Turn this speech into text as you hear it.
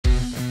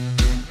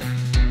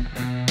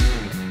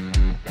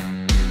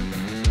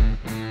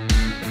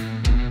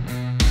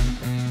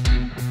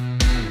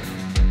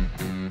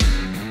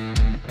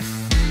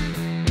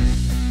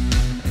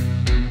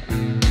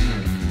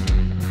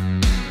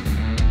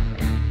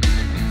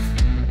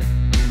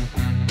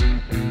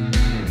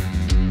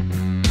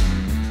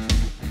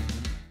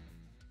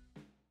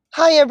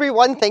Hi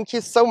everyone, thank you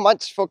so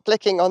much for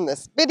clicking on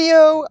this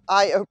video.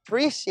 I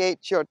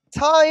appreciate your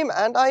time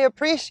and I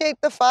appreciate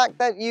the fact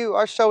that you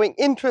are showing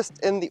interest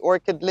in the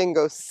Orchid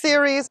Lingo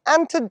series.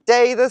 And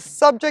today the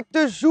subject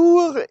du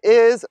jour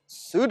is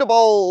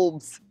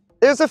pseudobulbs.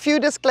 There's a few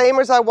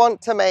disclaimers I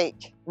want to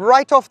make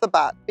right off the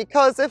bat,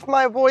 because if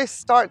my voice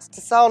starts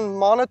to sound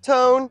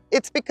monotone,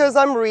 it's because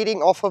I'm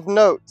reading off of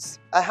notes.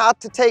 I had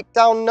to take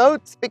down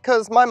notes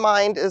because my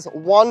mind is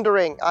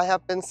wandering. I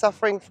have been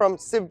suffering from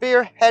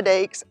severe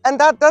headaches, and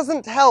that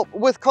doesn't help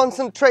with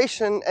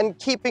concentration and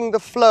keeping the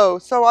flow.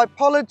 So I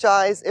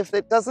apologize if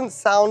it doesn't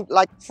sound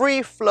like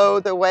free flow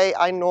the way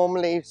I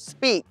normally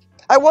speak.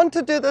 I want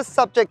to do this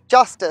subject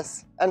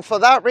justice, and for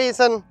that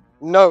reason,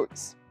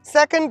 notes.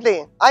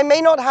 Secondly, I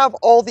may not have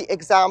all the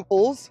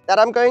examples that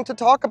I'm going to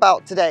talk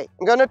about today.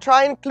 I'm going to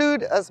try and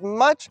include as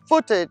much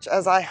footage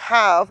as I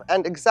have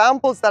and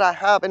examples that I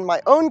have in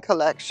my own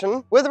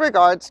collection with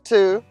regards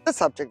to the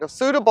subject of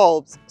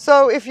pseudobulbs.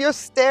 So if you're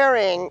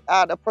staring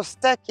at a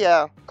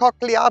Prostechia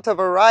cochleata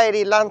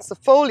variety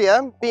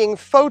lancifolia being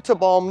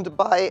photobombed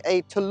by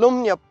a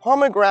Tolumnia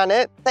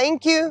pomegranate,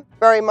 thank you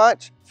very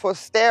much for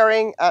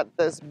staring at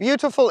this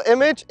beautiful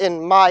image,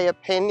 in my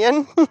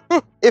opinion.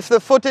 If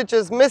the footage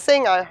is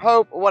missing, I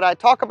hope what I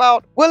talk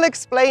about will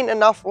explain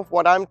enough of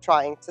what I'm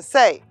trying to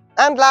say.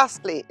 And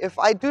lastly, if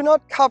I do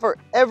not cover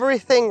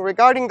everything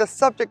regarding the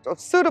subject of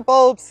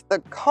pseudobulbs, the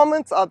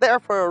comments are there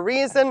for a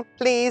reason.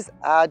 Please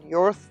add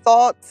your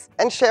thoughts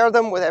and share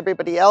them with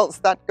everybody else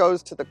that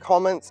goes to the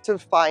comments to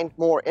find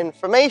more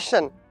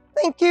information.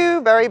 Thank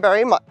you very,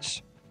 very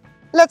much.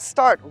 Let's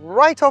start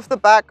right off the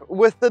back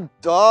with the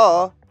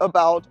duh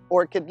about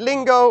Orchid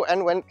Lingo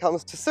and when it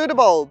comes to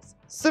pseudobulbs.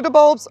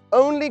 Pseudobulbs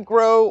only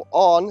grow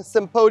on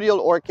sympodial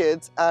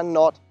orchids and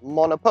not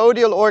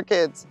monopodial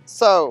orchids.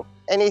 So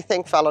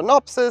anything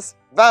Phalaenopsis,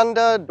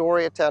 Vanda,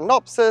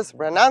 Doriateranopsis,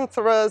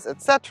 Renantheras,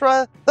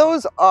 etc.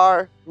 Those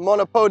are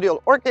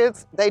monopodial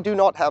orchids. They do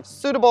not have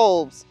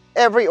pseudobulbs.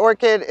 Every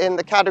orchid in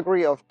the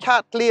category of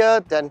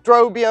Cattleya,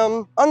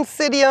 Dendrobium,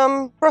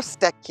 Oncidium,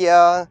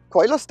 Prostechia,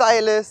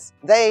 Coilostylis,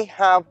 they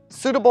have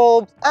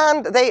pseudobulbs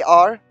and they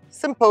are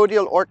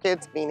sympodial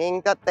orchids,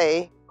 meaning that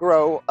they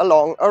grow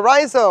along a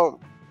rhizome.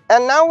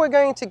 And now we're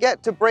going to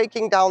get to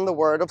breaking down the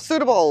word of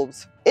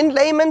pseudobulbs. In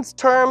layman's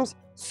terms,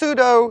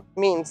 pseudo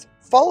means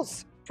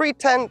false,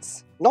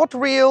 pretense, not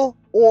real,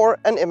 or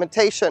an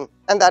imitation.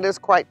 And that is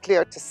quite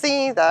clear to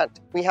see that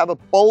we have a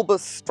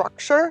bulbous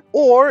structure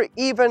or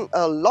even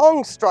a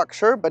long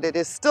structure, but it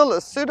is still a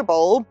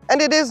pseudobulb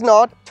and it is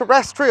not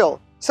terrestrial.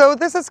 So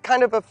this is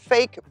kind of a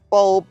fake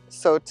bulb,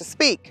 so to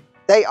speak.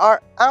 They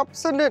are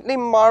absolutely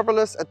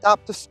marvelous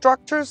adaptive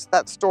structures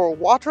that store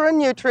water and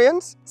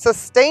nutrients,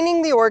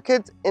 sustaining the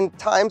orchid in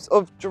times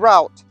of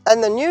drought.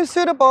 And the new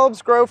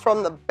pseudobulbs grow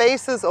from the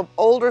bases of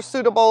older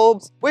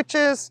pseudobulbs, which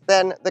is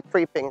then the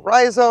creeping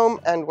rhizome.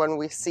 And when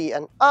we see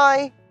an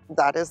eye,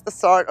 that is the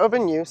start of a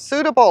new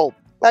pseudobulb.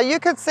 Now you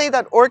could say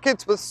that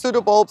orchids with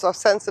pseudobulbs are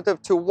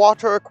sensitive to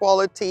water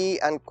quality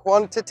and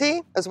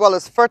quantity, as well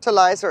as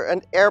fertilizer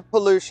and air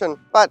pollution,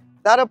 but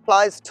that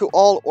applies to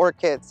all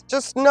orchids.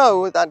 Just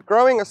know that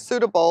growing a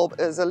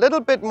pseudobulb is a little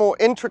bit more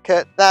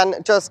intricate than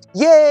just,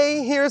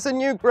 yay, here's a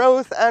new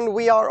growth and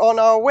we are on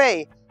our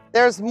way.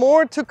 There's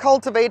more to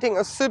cultivating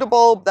a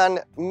pseudobulb than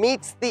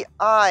meets the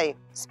eye.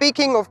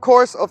 Speaking, of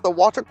course, of the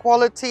water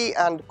quality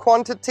and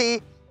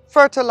quantity,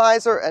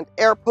 fertilizer and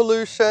air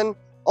pollution,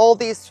 all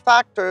these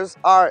factors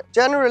are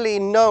generally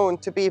known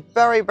to be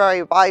very,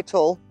 very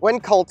vital when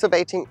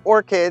cultivating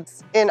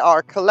orchids in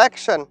our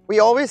collection. We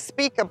always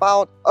speak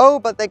about, oh,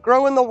 but they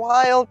grow in the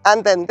wild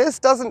and then this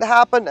doesn't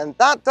happen and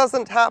that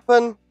doesn't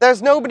happen.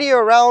 There's nobody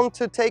around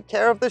to take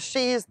care of the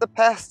sheaves, the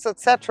pests,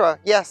 etc.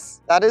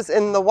 Yes, that is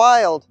in the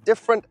wild.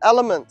 Different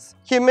elements,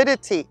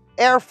 humidity,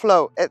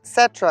 airflow,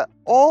 etc.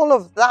 All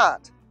of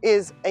that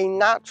is a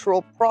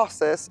natural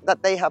process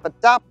that they have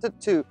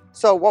adapted to.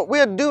 So what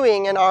we're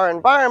doing in our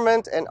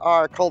environment and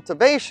our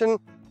cultivation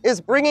is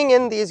bringing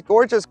in these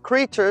gorgeous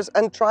creatures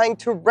and trying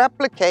to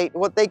replicate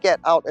what they get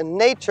out in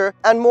nature.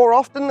 And more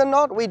often than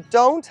not, we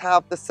don't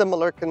have the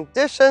similar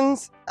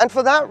conditions. And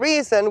for that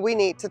reason, we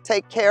need to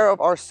take care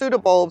of our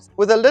pseudobulbs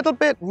with a little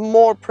bit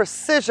more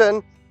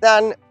precision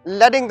than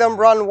letting them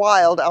run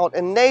wild out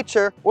in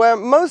nature, where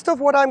most of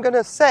what I'm going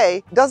to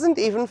say doesn't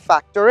even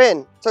factor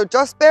in. So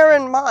just bear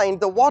in mind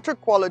the water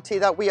quality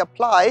that we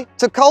apply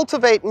to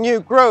cultivate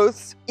new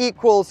growths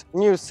equals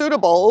new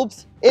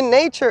pseudobulbs. In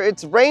nature,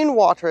 it's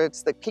rainwater.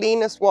 It's the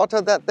cleanest water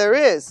that there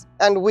is.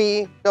 And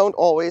we don't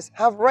always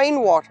have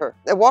rainwater.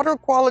 The water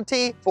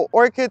quality for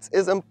orchids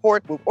is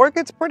important.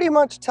 Orchids pretty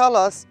much tell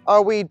us,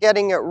 are we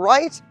getting it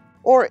right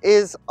or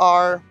is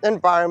our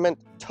environment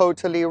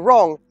totally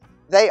wrong?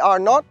 They are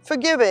not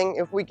forgiving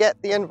if we get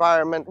the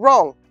environment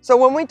wrong. So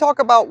when we talk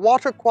about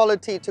water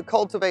quality to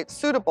cultivate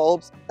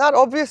pseudobulbs, that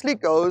obviously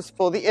goes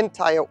for the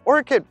entire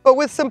orchid. But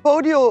with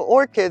sympodial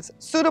orchids,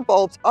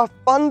 pseudobulbs are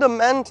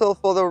fundamental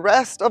for the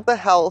rest of the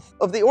health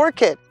of the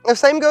orchid. The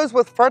same goes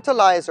with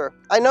fertilizer.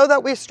 I know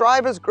that we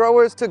strive as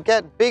growers to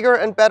get bigger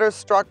and better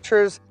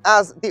structures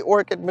as the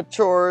orchid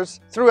matures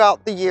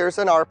throughout the years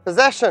in our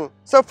possession.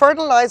 So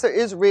fertilizer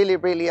is really,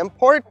 really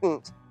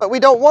important. But we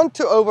don't want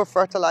to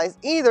over-fertilize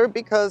either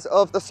because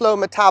of the slow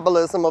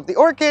metabolism of the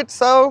orchid,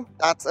 so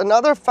that's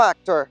another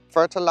factor.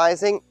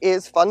 Fertilizing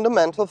is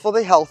fundamental for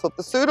the health of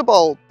the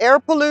pseudobulb. Air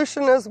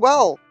pollution as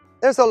well.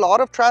 There's a lot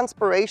of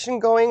transpiration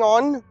going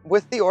on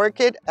with the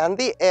orchid and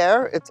the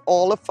air. It's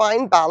all a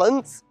fine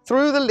balance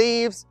through the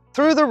leaves,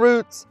 through the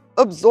roots,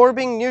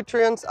 absorbing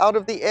nutrients out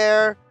of the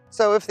air.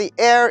 So if the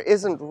air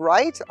isn't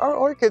right, our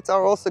orchids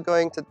are also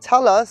going to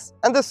tell us,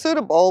 and the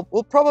pseudobulb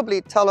will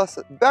probably tell us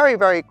very,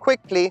 very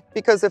quickly,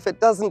 because if it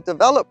doesn't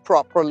develop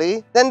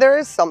properly, then there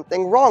is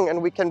something wrong,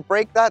 and we can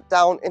break that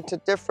down into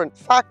different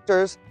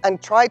factors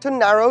and try to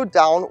narrow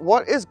down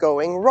what is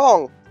going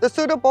wrong. The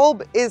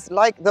pseudobulb is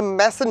like the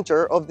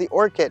messenger of the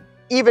orchid.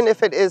 Even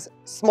if it is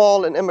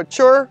small and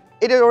immature,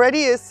 it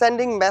already is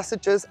sending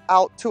messages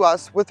out to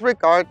us with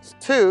regards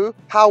to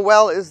how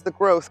well is the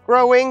growth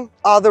growing,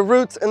 are the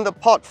roots in the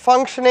pot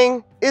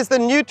functioning, is the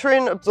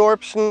nutrient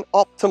absorption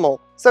optimal.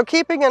 So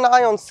keeping an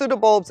eye on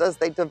pseudobulbs as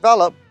they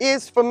develop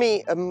is for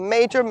me a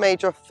major,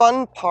 major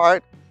fun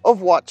part of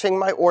watching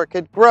my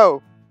orchid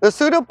grow. The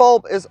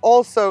pseudobulb is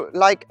also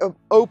like an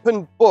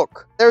open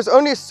book. There's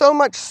only so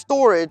much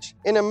storage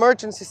in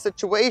emergency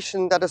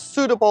situation that a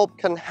pseudobulb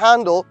can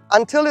handle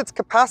until its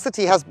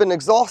capacity has been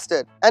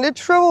exhausted, and it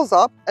shrivels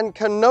up and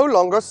can no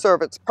longer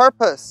serve its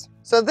purpose.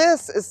 So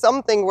this is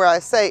something where I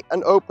say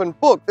an open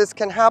book. This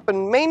can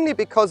happen mainly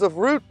because of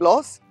root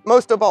loss.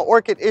 Most of our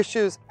orchid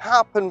issues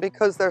happen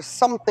because there's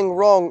something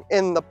wrong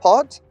in the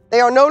pot. They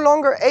are no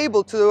longer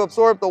able to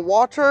absorb the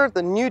water,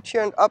 the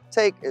nutrient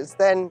uptake is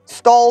then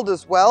stalled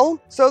as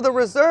well, so the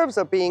reserves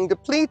are being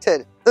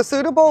depleted. The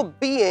pseudobulb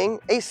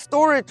being a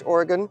storage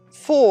organ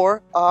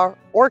for our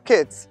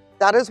orchids.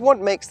 That is what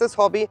makes this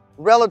hobby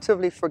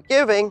relatively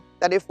forgiving,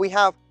 that if we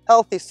have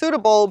healthy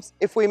pseudobulbs,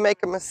 if we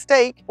make a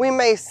mistake, we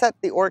may set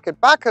the orchid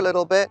back a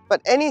little bit,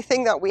 but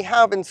anything that we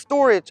have in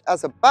storage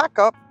as a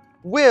backup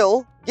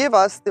will give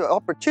us the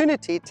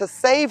opportunity to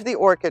save the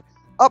orchid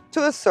up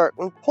to a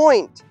certain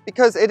point,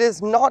 because it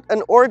is not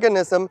an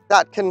organism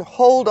that can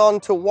hold on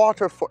to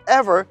water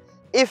forever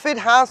if it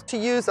has to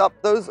use up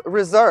those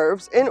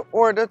reserves in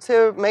order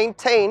to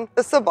maintain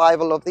the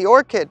survival of the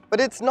orchid.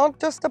 But it's not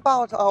just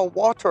about our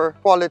water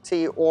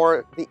quality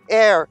or the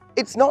air.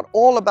 It's not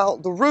all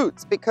about the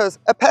roots, because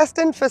a pest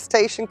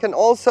infestation can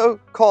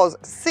also cause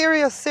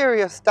serious,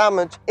 serious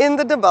damage in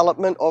the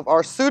development of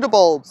our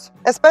pseudobulbs,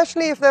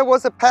 especially if there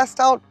was a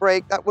pest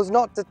outbreak that was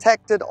not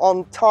detected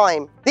on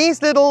time.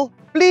 These little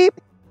bleep,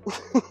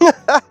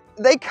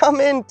 they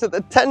come into the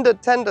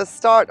tender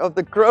start of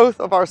the growth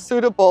of our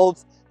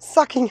pseudobulbs,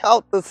 sucking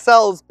out the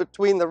cells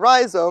between the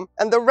rhizome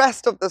and the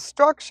rest of the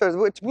structures,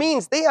 which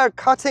means they are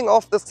cutting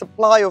off the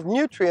supply of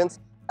nutrients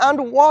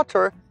and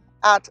water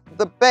at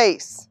the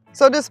base.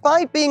 So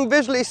despite being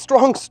visually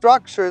strong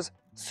structures,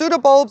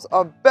 pseudobulbs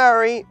are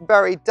very,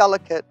 very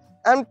delicate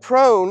and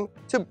prone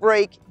to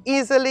break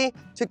easily,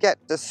 to get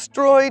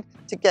destroyed,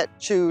 to get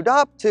chewed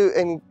up, to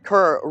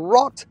incur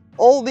rot.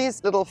 All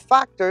these little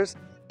factors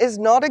is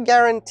not a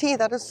guarantee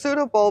that a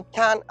pseudobulb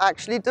can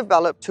actually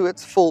develop to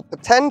its full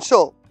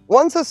potential.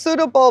 Once a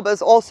pseudobulb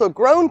has also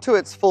grown to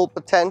its full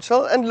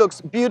potential and looks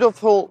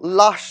beautiful,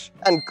 lush,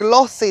 and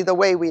glossy the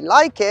way we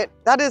like it,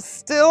 that is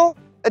still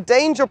a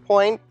danger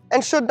point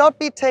and should not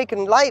be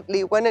taken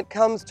lightly when it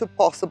comes to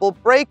possible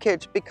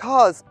breakage,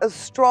 because a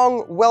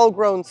strong,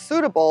 well-grown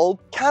pseudobulb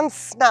can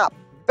snap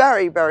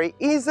very, very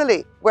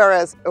easily,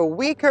 whereas a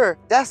weaker,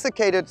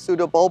 desiccated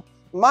pseudobulb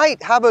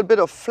might have a bit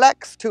of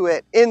flex to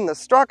it in the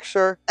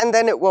structure and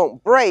then it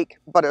won't break,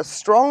 but a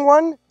strong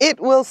one, it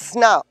will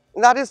snap.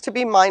 That is to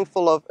be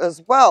mindful of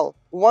as well.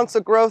 Once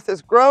a growth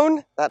is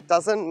grown, that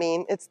doesn't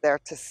mean it's there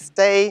to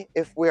stay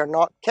if we are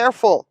not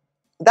careful.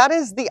 That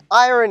is the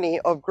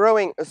irony of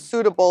growing a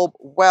pseudobulb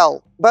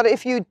well. But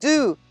if you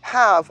do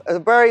have a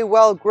very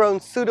well-grown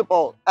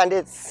pseudobulb and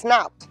it's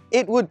snapped,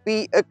 it would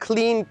be a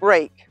clean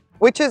break,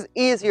 which is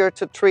easier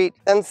to treat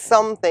than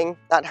something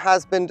that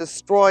has been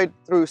destroyed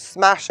through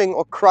smashing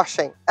or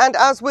crushing. And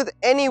as with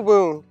any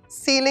wound,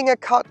 sealing a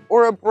cut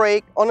or a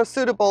break on a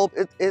pseudobulb,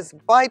 it is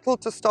vital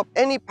to stop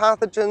any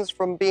pathogens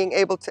from being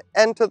able to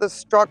enter the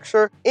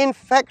structure.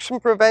 Infection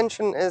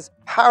prevention is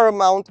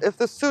paramount if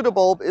the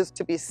pseudobulb is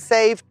to be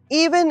saved,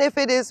 even if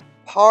it is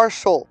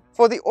partial.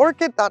 For the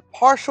orchid, that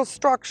partial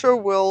structure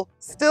will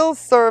still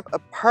serve a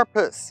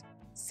purpose.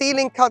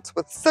 Sealing cuts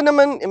with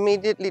cinnamon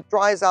immediately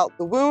dries out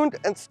the wound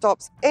and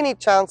stops any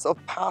chance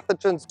of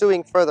pathogens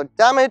doing further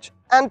damage.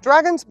 And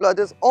dragon's blood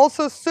is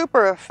also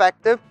super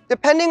effective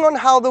depending on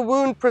how the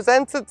wound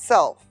presents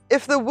itself.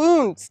 If the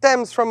wound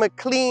stems from a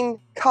clean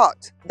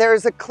cut, there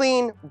is a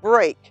clean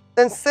break.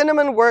 then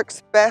cinnamon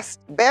works best,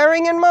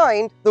 bearing in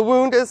mind the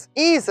wound is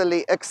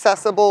easily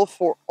accessible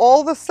for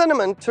all the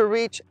cinnamon to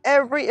reach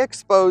every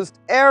exposed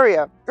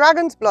area.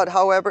 Dragon's blood,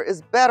 however,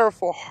 is better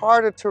for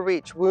harder to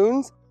reach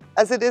wounds,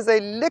 as it is a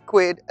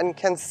liquid and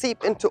can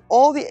seep into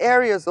all the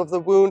areas of the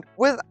wound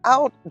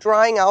without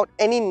drying out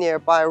any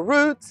nearby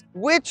roots,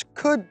 which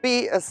could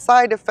be a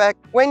side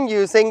effect when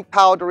using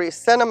powdery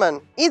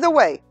cinnamon. Either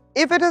way,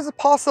 if it is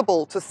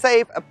possible to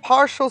save a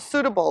partial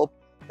pseudobulb,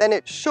 then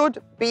it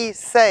should be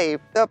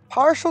saved. The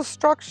partial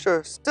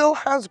structure still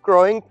has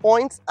growing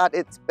points at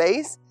its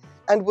base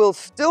and will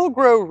still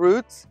grow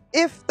roots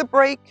if the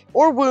break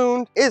or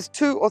wound is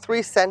 2 or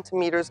 3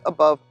 centimeters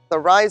above the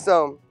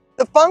rhizome.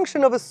 The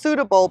function of a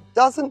pseudobulb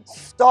doesn't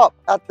stop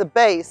at the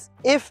base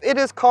if it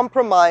is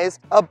compromised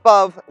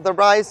above the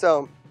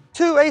rhizome.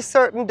 To a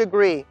certain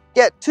degree,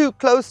 get too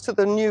close to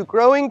the new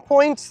growing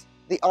points,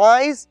 the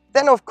eyes,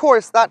 then of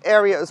course that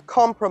area is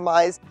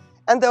compromised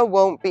and there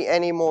won't be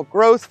any more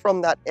growth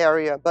from that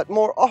area. But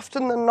more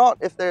often than not,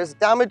 if there's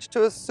damage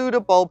to a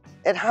pseudobulb,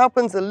 it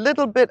happens a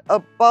little bit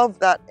above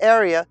that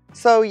area.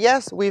 So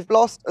yes, we've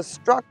lost a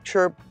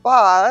structure,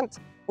 but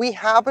we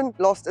haven't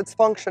lost its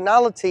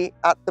functionality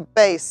at the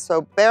base.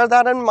 So bear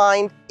that in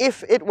mind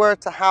if it were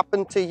to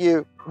happen to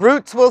you.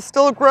 Roots will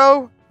still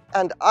grow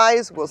and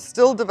eyes will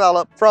still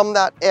develop from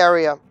that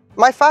area.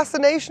 My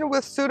fascination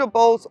with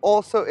pseudobulbs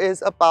also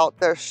is about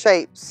their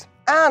shapes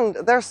and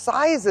their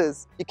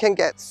sizes. You can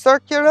get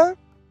circular,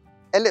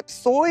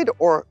 ellipsoid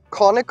or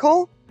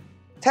conical,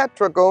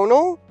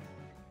 tetragonal,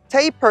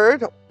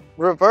 tapered,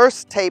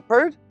 reverse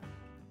tapered,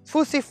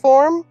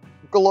 fusiform,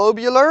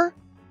 globular,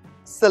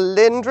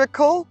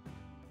 cylindrical,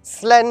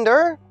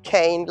 slender,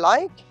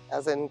 cane-like,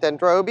 as in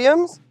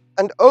dendrobiums,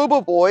 and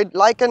obovoid,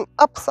 like an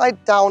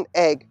upside-down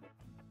egg.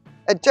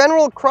 A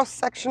general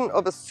cross-section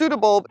of a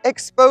pseudobulb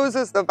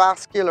exposes the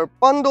vascular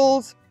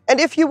bundles, and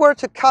if you were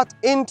to cut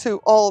into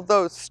all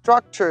those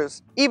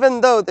structures,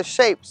 even though the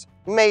shapes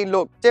may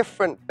look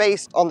different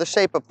based on the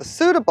shape of the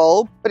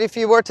pseudobulb, but if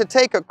you were to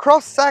take a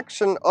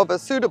cross-section of a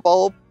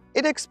pseudobulb,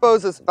 it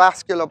exposes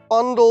vascular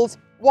bundles,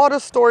 water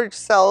storage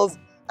cells,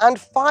 and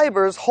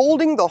fibers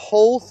holding the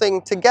whole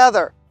thing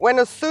together. When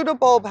a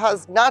pseudobulb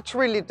has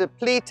naturally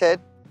depleted,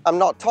 I'm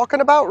not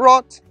talking about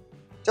rot,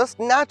 just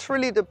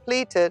naturally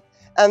depleted,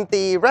 and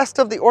the rest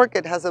of the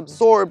orchid has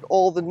absorbed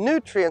all the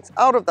nutrients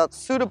out of that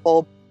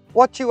pseudobulb,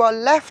 what you are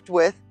left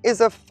with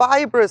is a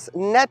fibrous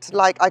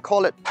net-like, I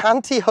call it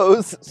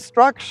pantyhose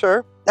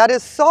structure, that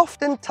is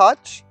soft in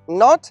touch,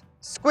 not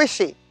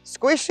squishy.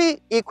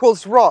 Squishy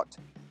equals rot,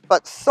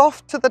 but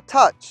soft to the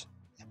touch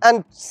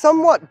and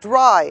somewhat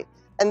dry.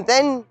 And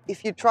then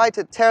if you try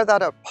to tear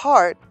that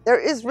apart, there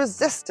is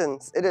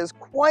resistance. It is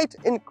quite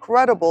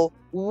incredible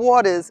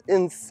what is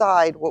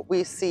inside what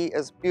we see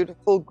as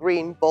beautiful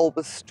green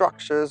bulbous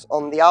structures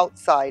on the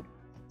outside.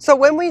 So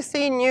when we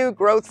see new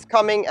growths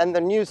coming and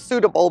the new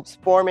pseudobulbs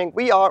forming,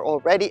 we are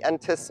already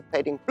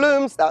anticipating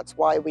blooms. That's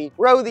why we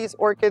grow these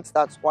orchids.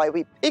 That's why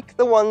we pick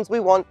the ones we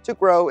want to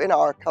grow in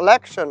our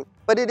collection.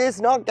 But it is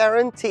not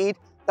guaranteed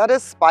that a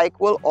spike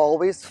will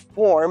always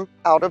form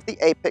out of the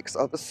apex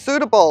of a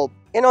pseudobulb.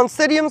 In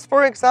oncidiums,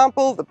 for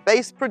example, the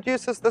base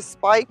produces the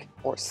spike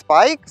or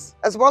spikes,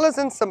 as well as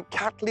in some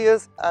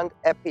cattleyas and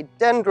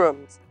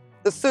epidendrums.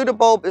 The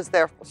pseudobulb is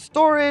there for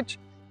storage.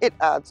 It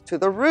adds to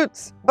the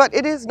roots, but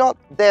it is not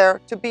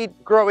there to be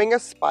growing a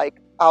spike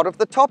out of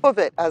the top of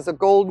it. As a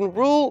golden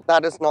rule,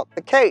 that is not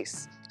the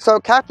case. So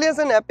cattleyas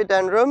and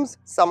epidendrums,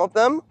 some of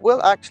them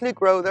will actually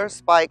grow their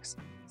spikes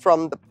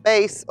from the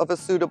base of a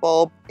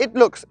pseudobulb. It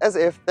looks as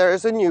if there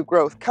is a new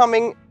growth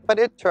coming, but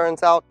it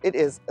turns out it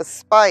is a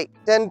spike.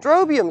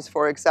 Dendrobiums,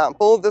 for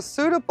example, the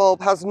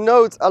pseudobulb has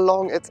nodes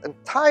along its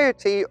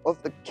entirety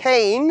of the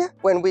cane.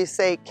 When we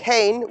say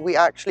cane, we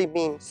actually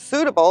mean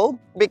pseudobulb,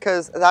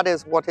 because that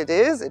is what it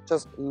is. It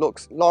just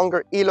looks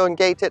longer,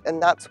 elongated,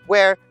 and that's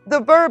where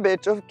the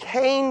verbiage of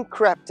cane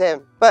crept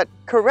in. But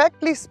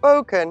correctly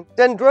spoken,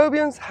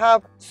 dendrobiums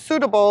have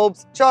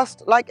pseudobulbs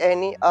just like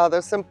any other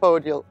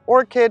sympodial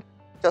orchid.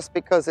 Just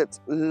because it's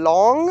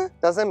long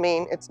doesn't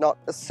mean it's not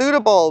a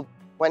pseudobulb.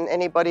 When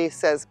anybody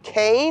says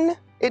cane,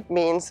 it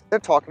means they're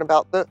talking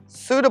about the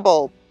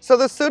pseudobulb. So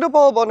the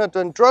pseudobulb on a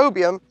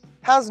dendrobium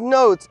has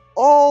nodes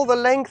all the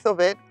length of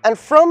it, and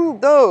from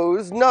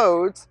those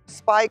nodes,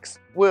 spikes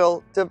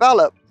will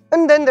develop.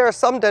 And then there are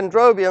some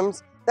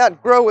dendrobiums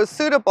that grow a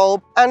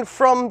pseudobulb, and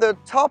from the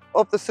top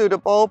of the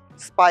pseudobulb,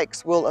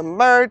 spikes will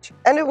emerge,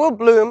 and it will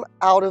bloom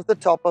out of the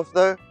top of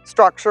the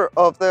structure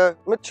of the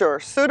mature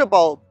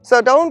pseudobulb.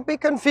 So don't be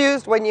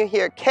confused when you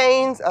hear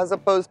canes as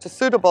opposed to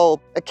pseudobulb.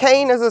 A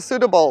cane is a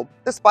pseudobulb.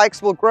 The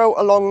spikes will grow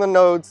along the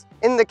nodes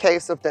in the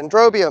case of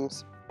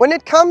dendrobiums. When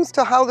it comes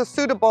to how the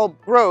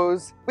pseudobulb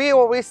grows, we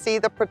always see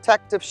the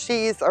protective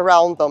sheaths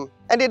around them.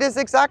 And it is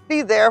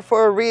exactly there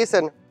for a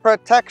reason,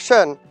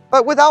 protection.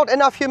 But without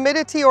enough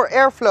humidity or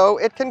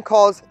airflow, it can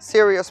cause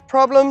serious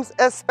problems,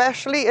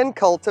 especially in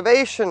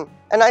cultivation.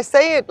 And I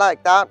say it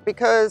like that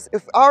because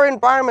if our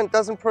environment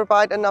doesn't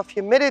provide enough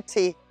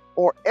humidity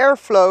or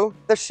airflow,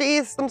 the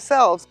sheaths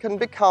themselves can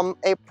become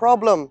a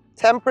problem.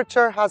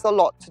 temperature has a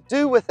lot to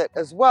do with it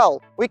as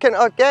well. We can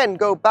again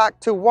go back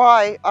to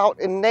why out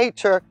in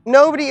nature,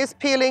 nobody is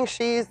peeling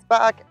sheaths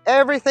back,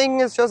 everything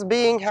is just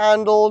being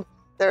handled,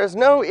 there's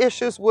no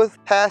issues with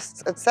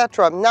pests,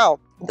 etc. Now,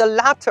 the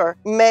latter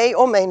may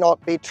or may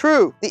not be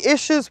true. The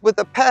issues with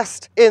the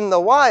pest in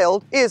the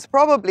wild is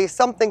probably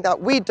something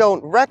that we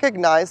don't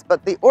recognize,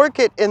 but the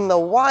orchid in the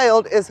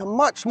wild is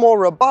much more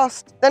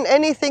robust than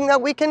anything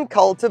that we can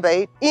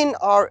cultivate in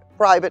our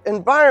private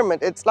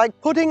environment. It's like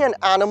putting an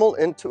animal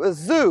into a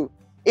zoo.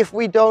 If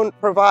we don't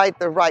provide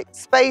the right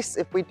space,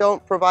 if we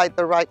don't provide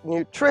the right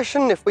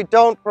nutrition, if we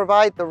don't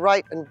provide the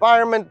right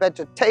environment,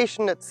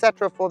 vegetation,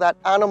 etc. for that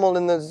animal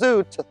in the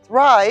zoo to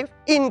thrive,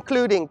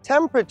 including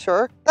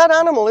temperature, that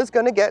animal is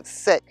going to get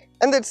sick.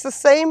 And it's the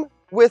same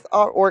with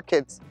our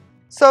orchids.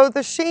 So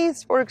the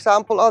sheaths, for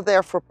example, are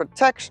there for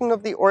protection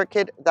of the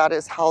orchid. That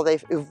is how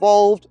they've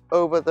evolved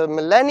over the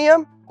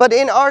millennium. But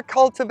in our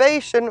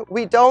cultivation,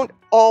 we don't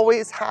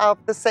always have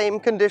the same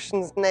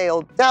conditions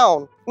nailed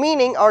down,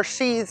 meaning our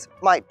sheaths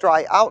might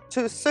dry out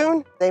too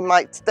soon, they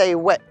might stay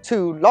wet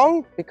too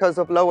long because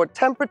of lower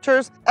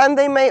temperatures, and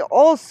they may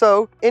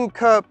also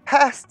incur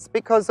pests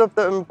because of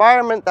the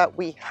environment that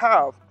we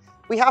have.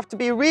 We have to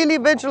be really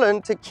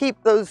vigilant to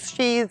keep those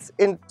sheaths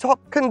in top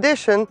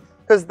condition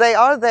because they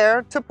are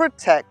there to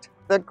protect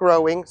the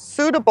growing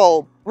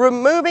pseudobulb.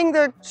 Removing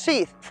the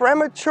sheath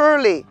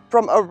prematurely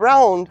from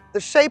around the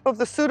shape of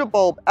the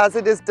pseudobulb as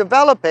it is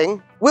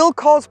developing will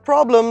cause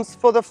problems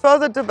for the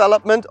further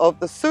development of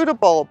the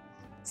pseudobulb,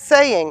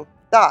 saying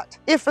that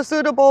if a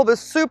pseudobulb is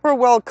super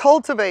well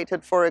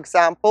cultivated, for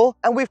example,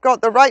 and we've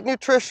got the right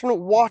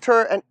nutrition,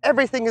 water, and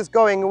everything is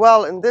going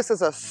well, and this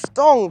is a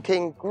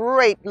stonking,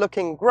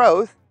 great-looking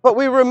growth, but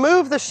we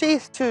remove the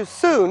sheath too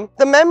soon,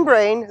 the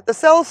membrane, the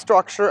cell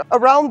structure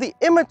around the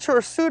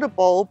immature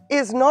pseudobulb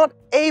is not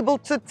able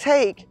to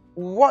take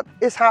what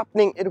is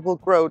happening. It will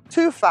grow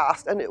too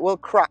fast and it will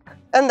crack.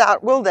 And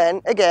that will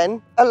then,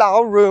 again,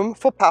 allow room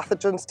for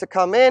pathogens to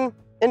come in,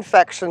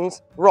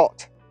 infections,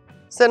 rot.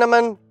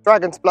 Cinnamon,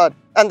 dragon's blood,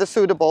 and the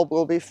pseudobulb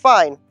will be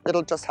fine.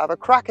 It'll just have a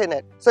crack in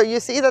it. So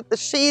you see that the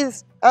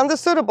sheaths and the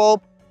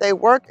pseudobulb, they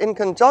work in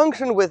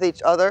conjunction with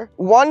each other,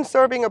 one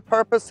serving a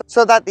purpose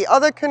so that the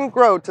other can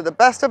grow to the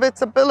best of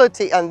its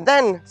ability and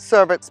then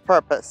serve its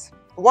purpose.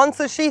 Once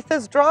the sheath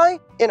is dry,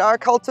 in our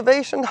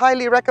cultivation,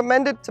 highly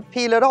recommended to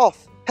peel it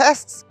off.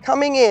 Pests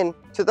coming in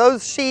to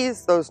those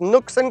sheaths, those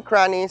nooks and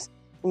crannies,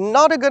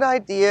 not a good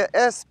idea,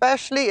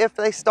 especially if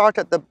they start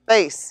at the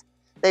base.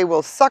 They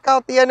will suck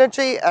out the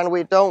energy and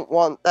we don't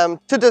want them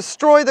to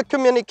destroy the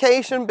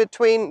communication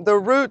between the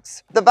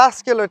roots, the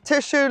vascular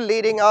tissue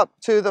leading up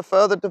to the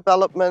further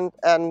development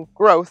and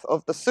growth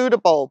of the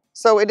pseudobulb.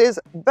 So it is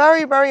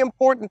very, very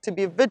important to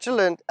be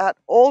vigilant at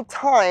all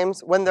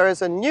times when there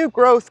is a new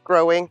growth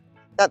growing,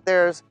 that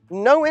there's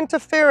no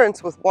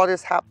interference with what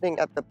is happening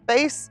at the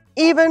base,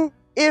 even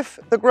if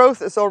the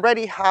growth is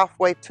already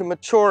halfway to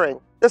maturing.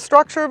 The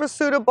structure of a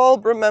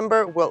pseudobulb,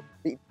 remember, will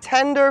be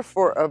tender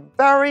for a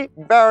very,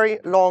 very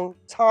long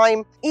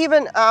time,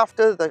 even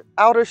after the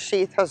outer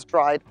sheath has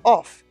dried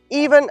off,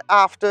 even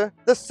after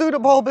the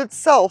pseudobulb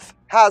itself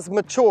has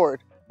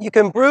matured. You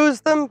can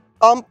bruise them,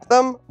 bump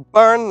them,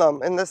 burn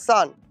them in the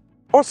sun,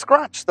 or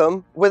scratch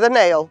them with a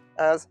nail,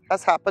 as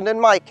has happened in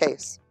my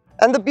case.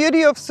 And the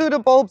beauty of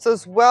pseudobulbs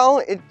as well,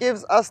 it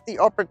gives us the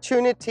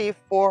opportunity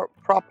for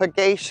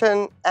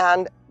propagation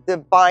and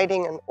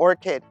dividing an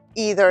orchid.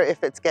 Either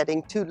if it's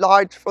getting too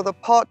large for the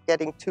pot,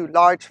 getting too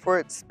large for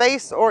its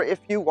space, or if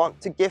you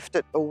want to gift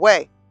it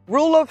away.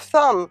 Rule of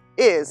thumb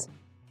is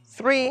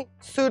 3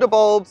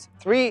 pseudobulbs,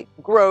 3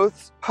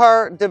 growths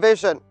per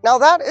division. Now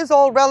that is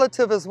all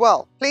relative as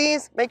well.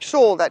 Please make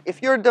sure that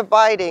if you're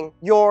dividing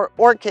your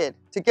orchid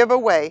to give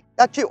away,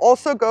 that you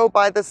also go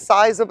by the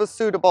size of a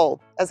pseudobulb.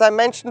 As I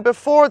mentioned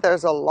before,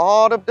 there's a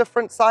lot of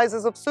different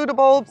sizes of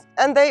pseudobulbs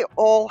and they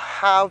all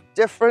have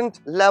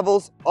different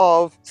levels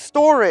of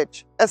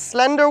storage. A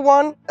slender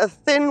one, a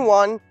thin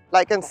one,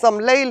 like in some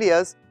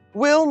Lalias,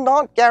 will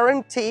not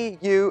guarantee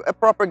you a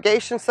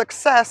propagation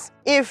success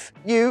if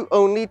you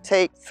only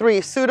take 3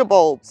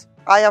 pseudobulbs.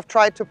 I have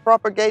tried to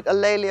propagate a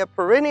Lalia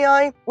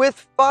perennii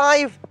with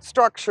 5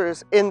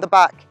 structures in the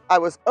back. I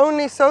was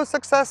only so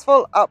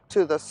successful up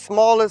to the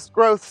smallest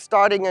growth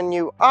starting a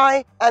new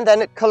eye, and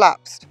then it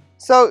collapsed.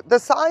 So the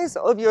size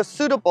of your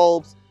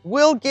pseudobulbs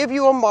will give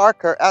you a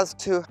marker as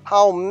to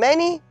how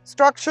many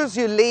structures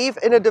you leave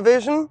in a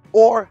division,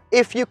 or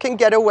if you can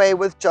get away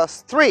with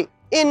just 3.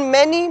 In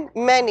many,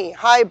 many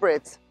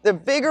hybrids, the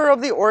vigor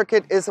of the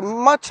orchid is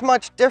much,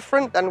 much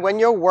different than when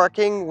you're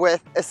working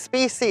with a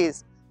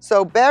species.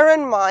 So bear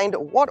in mind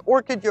what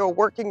orchid you're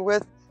working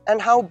with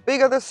and how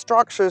big are the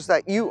structures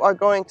that you are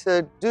going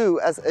to do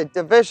as a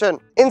division.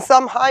 In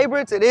some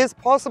hybrids, it is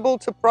possible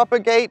to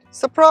propagate,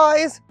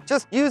 surprise,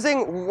 just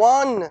using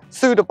 1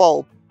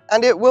 pseudobulb,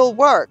 and it will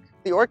work.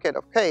 The orchid,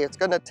 okay, it's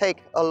going to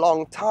take a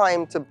long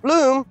time to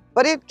bloom,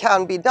 but it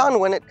can be done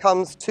when it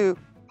comes to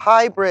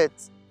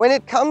hybrids. When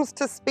it comes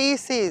to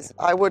species,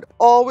 I would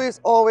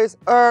always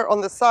err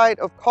on the side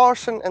of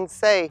caution and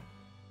say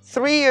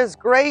 3 is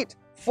great,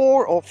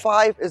 4 or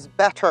 5 is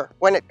better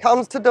when it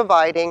comes to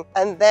dividing,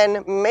 and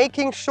then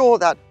making sure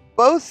that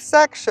both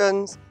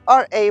sections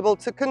are able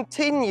to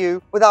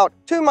continue without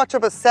too much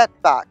of a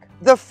setback.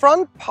 The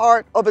front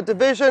part of a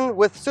division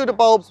with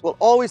pseudobulbs will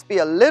always be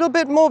a little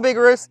bit more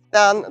vigorous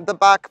than the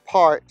back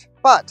part.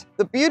 But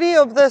the beauty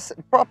of this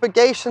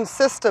propagation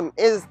system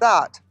is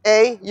that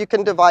A, you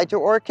can divide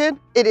your orchid.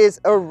 It is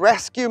a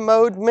rescue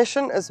mode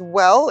mission as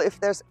well. If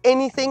there's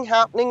anything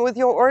happening with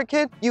your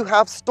orchid, you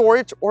have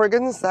storage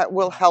organs that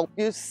will help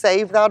you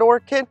save that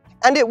orchid.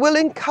 And it will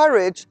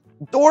encourage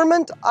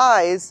dormant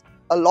eyes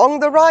along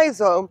the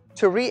rhizome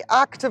to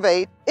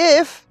reactivate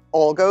if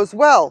all goes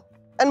well.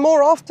 And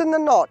more often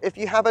than not, if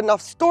you have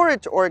enough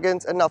storage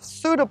organs, enough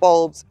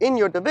pseudobulbs in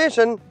your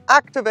division,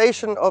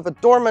 activation of a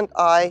dormant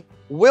eye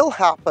will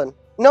happen.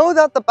 Know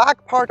that the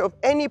back part of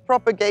any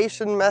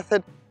propagation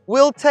method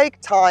will take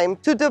time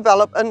to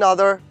develop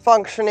another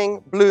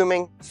functioning,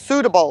 blooming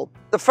pseudobulb.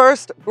 The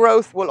first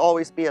growth will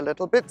always be a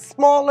little bit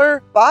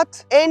smaller,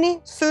 but any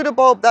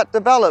pseudobulb that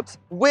develops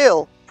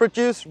will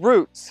produce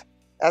roots.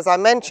 As I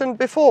mentioned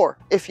before,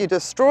 if you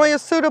destroy a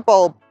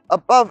pseudobulb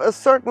above a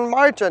certain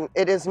margin,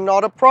 it is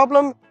not a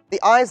problem.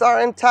 The eyes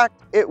are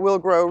intact, it will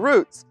grow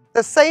roots.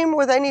 The same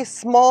with any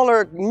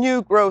smaller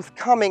new growth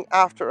coming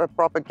after a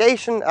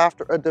propagation,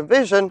 after a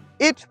division,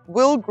 it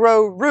will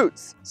grow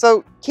roots.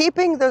 So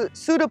keeping the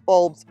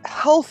pseudobulbs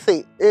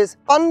healthy is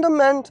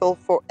fundamental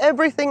for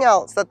everything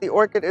else that the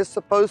orchid is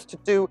supposed to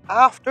do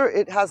after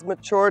it has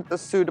matured the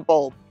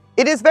pseudobulb.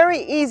 It is very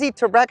easy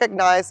to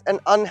recognize an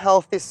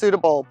unhealthy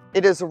pseudobulb.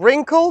 It is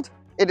wrinkled,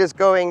 it is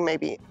going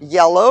maybe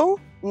yellow,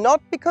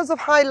 not because of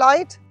high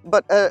light,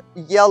 but a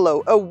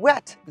yellow, a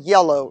wet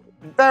yellow.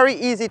 Very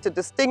easy to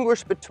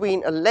distinguish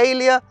between a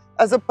lalia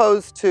as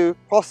opposed to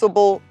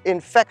possible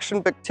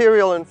infection,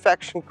 bacterial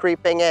infection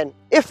creeping in.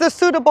 If the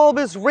pseudobulb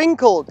is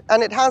wrinkled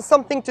and it has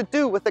something to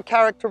do with the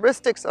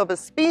characteristics of a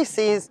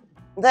species,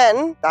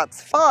 then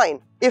that's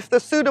fine. If the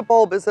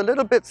pseudobulb is a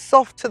little bit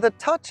soft to the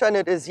touch and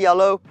it is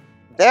yellow,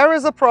 there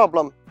is a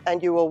problem.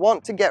 And you will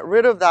want to get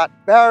rid of that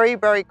very,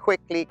 very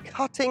quickly,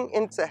 cutting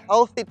into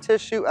healthy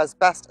tissue as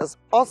best as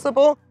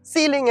possible,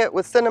 sealing it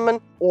with cinnamon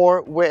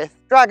or with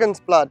dragon's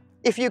blood.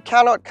 If you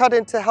cannot cut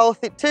into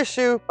healthy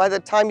tissue, by the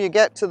time you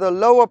get to the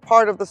lower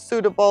part of the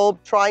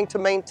pseudobulb, trying to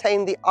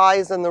maintain the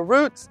eyes and the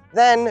roots,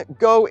 then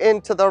go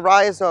into the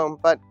rhizome,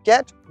 but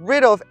get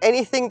rid of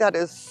anything that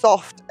is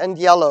soft and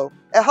yellow.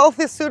 A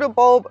healthy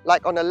pseudobulb,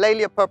 like on a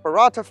Laelia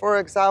purpurata, for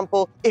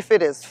example, if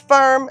it is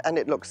firm and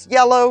it looks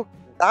yellow,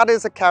 that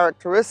is a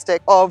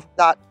characteristic of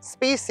that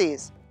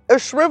species. A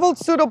shriveled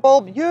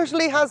pseudobulb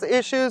usually has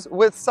issues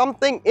with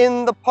something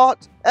in the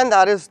pot, and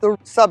that is the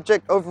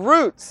subject of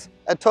roots.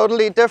 A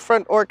totally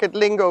different orchid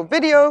lingo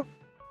video,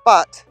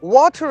 but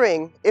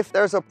watering, if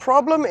there's a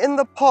problem in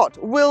the pot,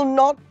 will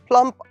not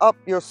plump up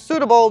your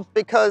pseudobulbs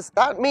because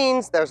that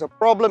means there's a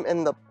problem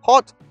in the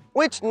pot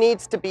which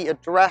needs to be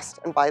addressed,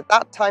 and by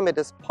that time it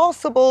is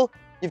possible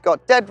you've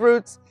got dead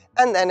roots,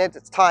 and then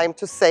it's time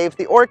to save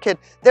the orchid.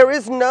 There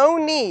is no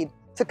need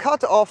to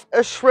cut off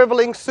a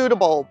shriveling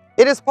pseudobulb.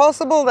 It is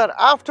possible that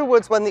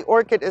afterwards, when the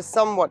orchid is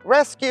somewhat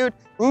rescued,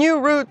 new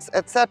roots,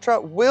 etc.,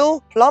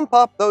 will plump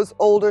up those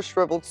older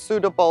shriveled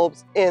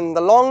pseudobulbs in the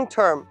long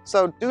term.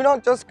 So do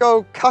not just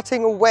go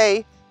cutting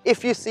away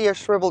if you see a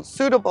shriveled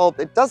pseudobulb.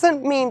 It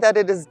doesn't mean that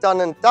it is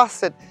done and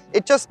dusted.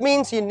 It just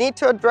means you need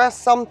to address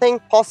something,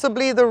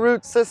 possibly the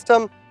root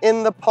system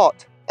in the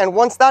pot. And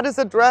once that is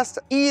addressed,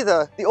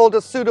 either the older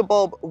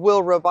pseudobulb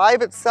will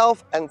revive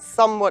itself and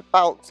somewhat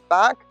bounce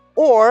back,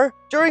 or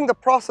during the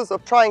process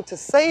of trying to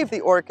save the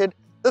orchid,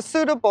 the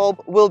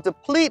pseudobulb will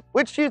deplete,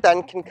 which you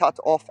then can cut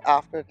off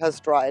after it has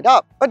dried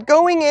up. But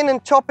going in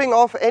and chopping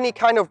off any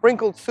kind of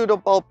wrinkled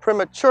pseudobulb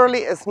prematurely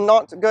is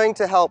not going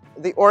to help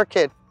the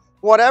orchid.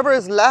 Whatever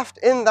is left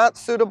in that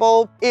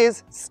pseudobulb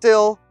is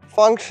still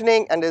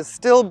functioning and is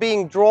still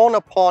being drawn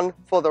upon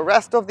for the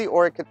rest of the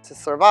orchid to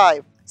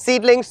survive.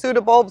 Seedling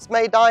pseudobulbs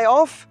may die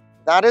off.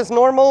 That is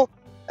normal,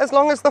 as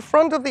long as the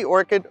front of the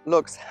orchid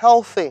looks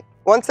healthy.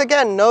 Once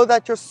again, know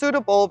that your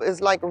pseudobulb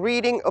is like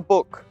reading a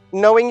book.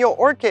 Knowing your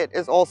orchid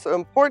is also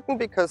important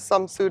because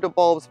some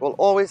pseudobulbs will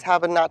always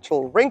have a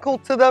natural wrinkle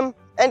to them.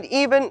 And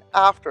even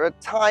after a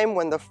time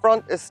when the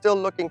front is still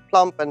looking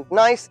plump and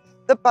nice,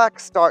 the back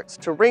starts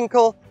to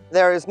wrinkle.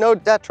 There is no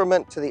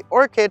detriment to the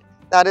orchid.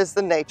 That is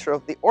the nature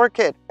of the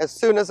orchid. As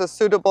soon as a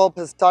pseudobulb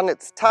has done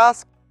its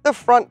task, the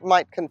front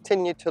might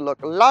continue to look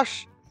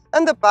lush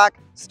and the back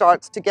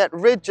starts to get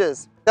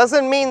ridges.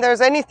 Doesn't mean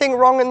there's anything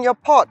wrong in your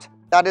pot.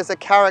 That is a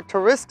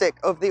characteristic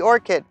of the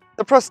orchid.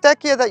 The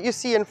Prostechia that you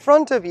see in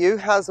front of you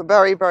has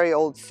very, very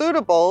old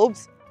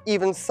pseudobulbs.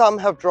 Even some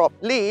have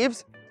dropped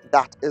leaves.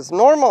 That is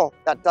normal.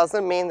 That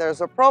doesn't mean there's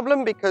a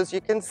problem because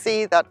you can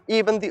see that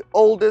even the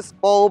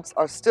oldest bulbs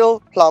are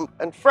still plump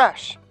and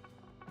fresh.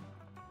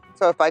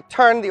 So if I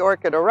turn the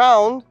orchid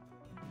around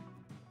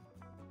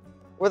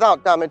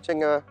without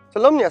damaging a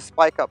Tolumnia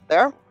spike up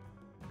there,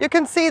 you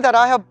can see that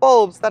I have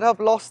bulbs that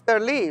have lost their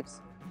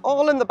leaves,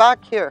 all in the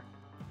back here.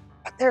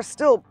 but they're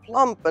still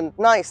plump and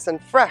nice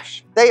and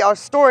fresh. They are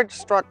storage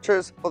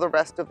structures for the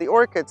rest of the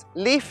orchids.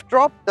 Leaf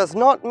drop does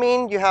not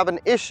mean you have an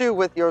issue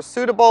with your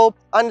pseudobulb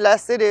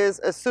unless it is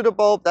a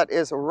pseudobulb that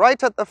is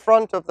right at the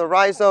front of the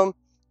rhizome,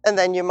 and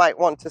then you might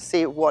want to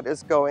see what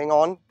is going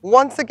on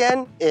once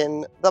again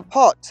in the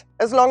pot.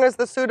 As long as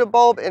the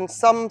pseudobulb in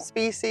some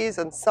species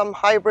and some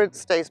hybrids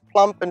stays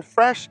plump and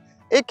fresh,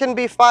 it can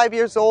be 5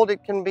 years old,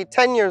 it can be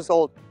 10 years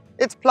old.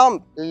 It's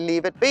plump,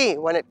 leave it be.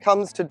 When it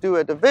comes to do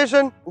a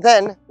division,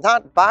 then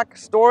that back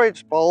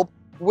storage bulb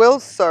will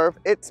serve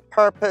its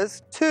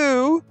purpose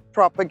to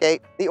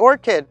propagate the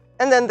orchid.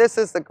 And then this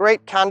is the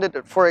great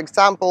candidate, for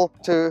example,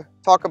 to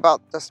talk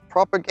about just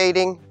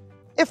propagating.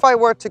 If I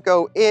were to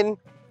go in,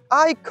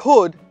 I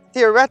could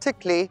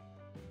theoretically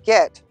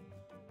get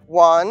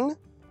 1,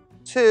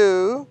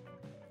 2,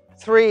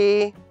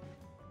 3,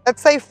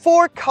 let's say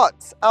 4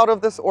 cuts out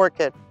of this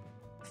orchid,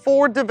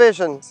 4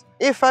 divisions,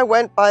 if I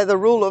went by the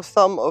rule of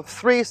thumb of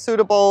 3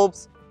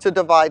 pseudobulbs to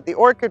divide the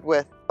orchid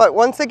with. But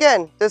once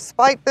again,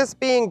 despite this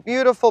being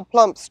beautiful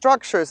plump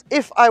structures,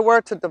 if I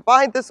were to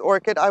divide this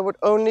orchid, I would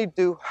only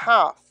do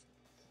half.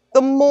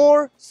 The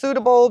more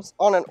pseudobulbs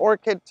on an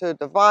orchid to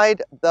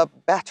divide, the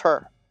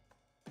better.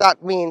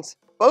 That means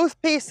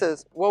both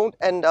pieces won't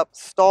end up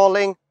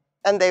stalling,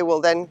 and they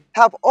will then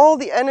have all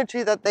the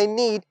energy that they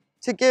need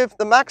to give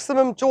the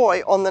maximum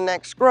joy on the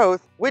next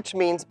growth, which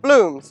means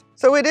blooms.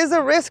 So it is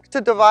a risk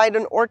to divide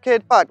an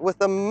orchid, but with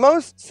the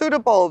most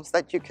pseudobulbs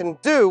that you can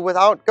do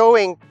without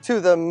going to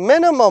the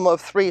minimum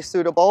of 3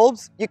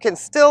 pseudobulbs, you can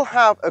still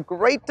have a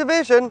great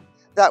division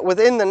that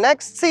within the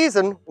next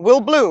season will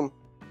bloom.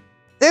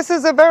 This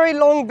is a very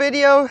long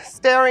video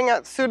staring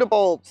at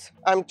pseudobulbs.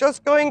 I'm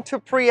just going to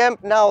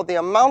preempt now the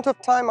amount of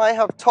time I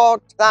have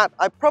talked that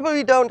I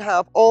probably don't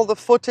have all the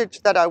footage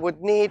that I would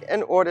need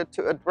in order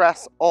to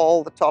address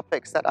all the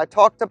topics that I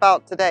talked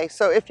about today.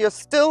 So if you're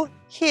still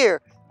here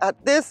at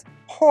this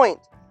point,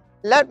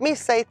 let me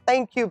say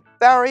thank you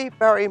very,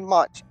 very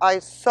much. I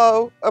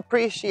so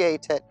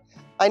appreciate it.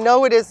 I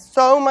know it is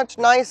so much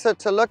nicer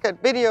to look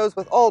at videos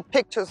with all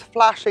pictures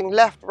flashing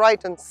left,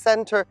 right, and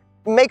center.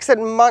 Makes it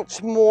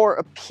much more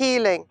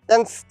appealing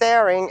than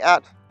staring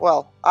at,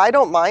 well, I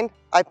don't mind.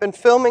 I've been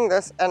filming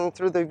this and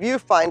through the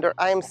viewfinder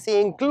I am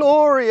seeing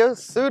glorious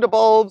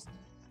pseudobulbs,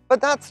 but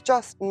that's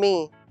just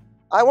me.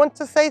 I want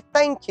to say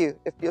thank you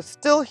if you're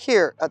still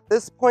here at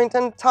this point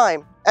in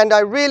time, and I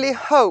really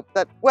hope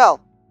that,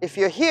 well, if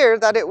you're here,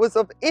 that it was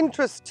of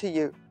interest to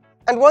you.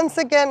 And once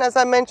again, as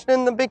I mentioned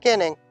in the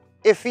beginning,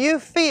 if you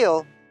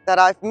feel that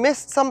I've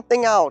missed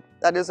something out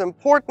that is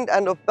important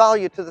and of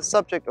value to the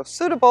subject of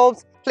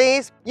pseudobulbs,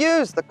 please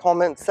use the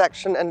comment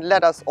section and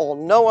let us all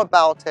know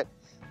about it.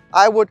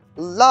 I would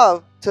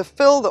love to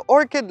fill the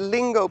Orchid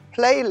Lingo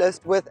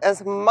playlist with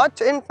as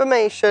much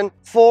information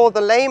for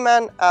the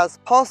layman as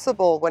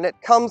possible. When it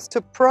comes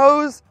to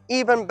pros,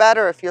 even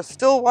better. If you're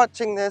still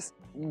watching this,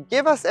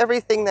 give us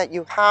everything that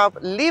you have,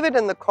 leave it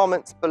in the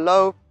comments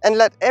below, and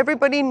let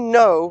everybody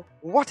know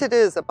what it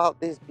is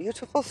about these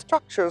beautiful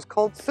structures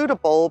called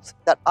pseudobulbs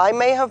that I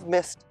may have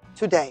missed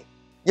today.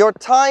 Your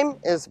time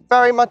is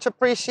very much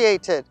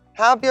appreciated.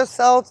 Have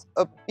yourselves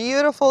a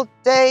beautiful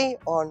day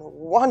on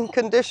one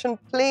condition,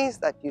 please,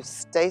 that you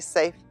stay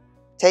safe.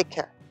 Take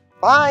care.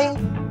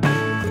 Bye.